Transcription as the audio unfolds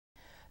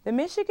The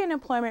Michigan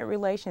Employment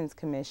Relations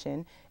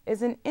Commission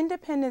is an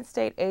independent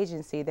state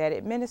agency that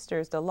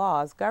administers the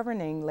laws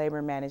governing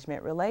labor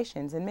management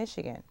relations in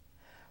Michigan.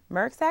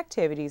 MERC's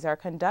activities are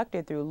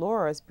conducted through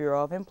Laura's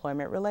Bureau of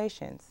Employment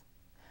Relations.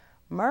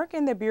 MERC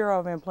and the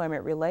Bureau of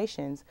Employment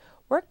Relations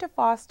work to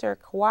foster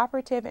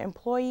cooperative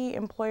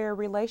employee-employer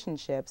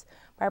relationships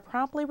by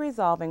promptly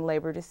resolving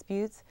labor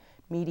disputes,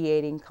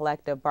 mediating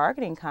collective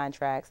bargaining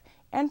contracts,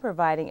 and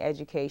providing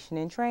education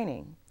and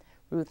training.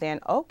 Ruth Ann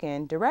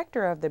Oken,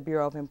 Director of the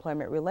Bureau of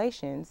Employment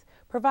Relations,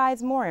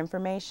 provides more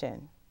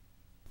information.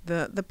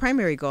 The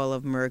primary goal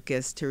of MERC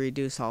is to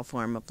reduce all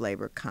form of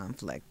labor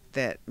conflict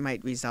that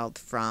might result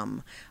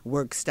from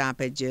work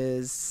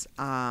stoppages,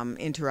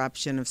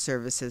 interruption of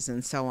services,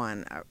 and so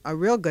on. A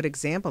real good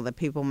example that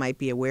people might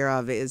be aware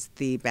of is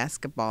the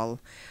basketball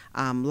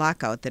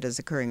lockout that is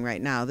occurring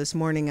right now. This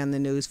morning on the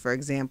news, for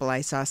example,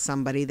 I saw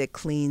somebody that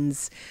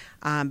cleans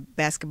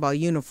basketball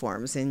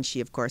uniforms, and she,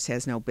 of course,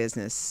 has no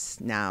business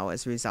now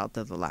as a result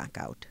of the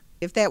lockout.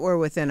 If that were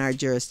within our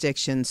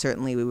jurisdiction,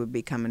 certainly we would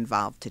become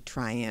involved to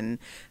try and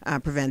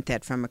prevent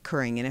that from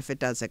occurring, and if it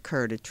does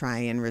occur, to try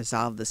and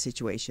resolve the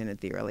situation at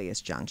the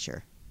earliest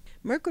juncture.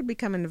 MERC would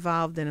become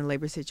involved in a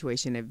labor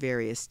situation at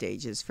various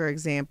stages. For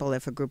example,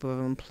 if a group of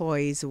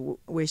employees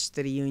wish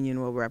that a union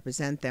will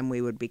represent them,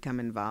 we would become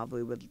involved.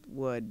 We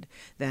would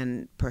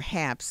then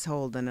perhaps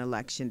hold an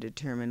election to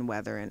determine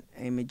whether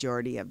a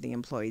majority of the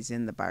employees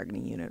in the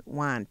bargaining unit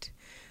want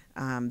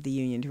the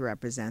union to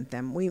represent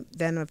them.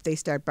 Then if they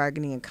start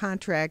bargaining a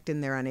contract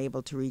and they're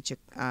unable to reach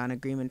an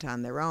agreement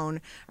on their own,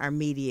 our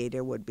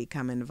mediator would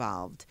become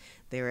involved.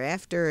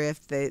 Thereafter,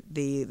 if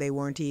they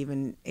weren't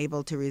even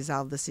able to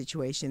resolve the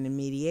situation in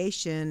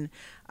mediation,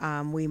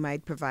 we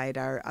might provide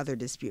our other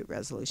dispute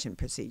resolution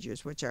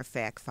procedures, which are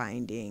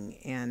fact-finding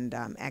and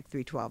Act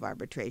 312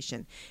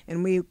 arbitration.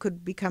 And we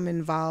could become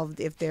involved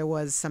if there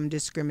was some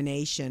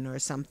discrimination or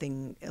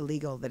something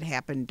illegal that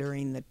happened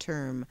during the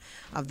term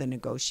of the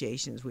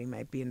negotiations. We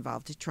might be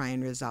involved to try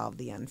and resolve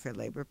the unfair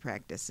labor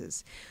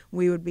practices.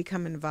 We would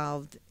become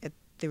involved at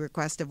the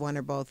request of one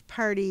or both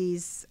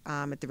parties,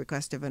 at the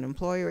request of an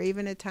employer, or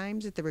even at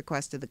times at the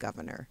request of the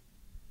governor.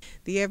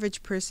 The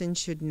average person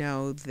should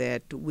know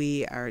that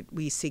we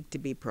seek to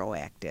be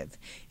proactive,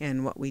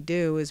 and what we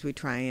do is we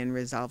try and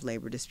resolve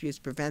labor disputes,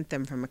 prevent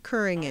them from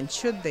occurring, and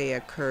should they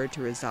occur,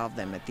 to resolve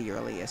them at the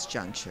earliest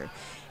juncture.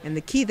 And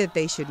the key that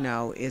they should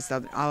know is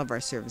that all of our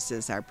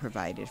services are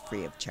provided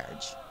free of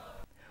charge.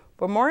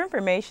 For more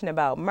information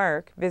about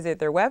MERC, visit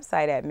their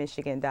website at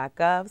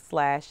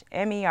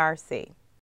michigan.gov/MERC.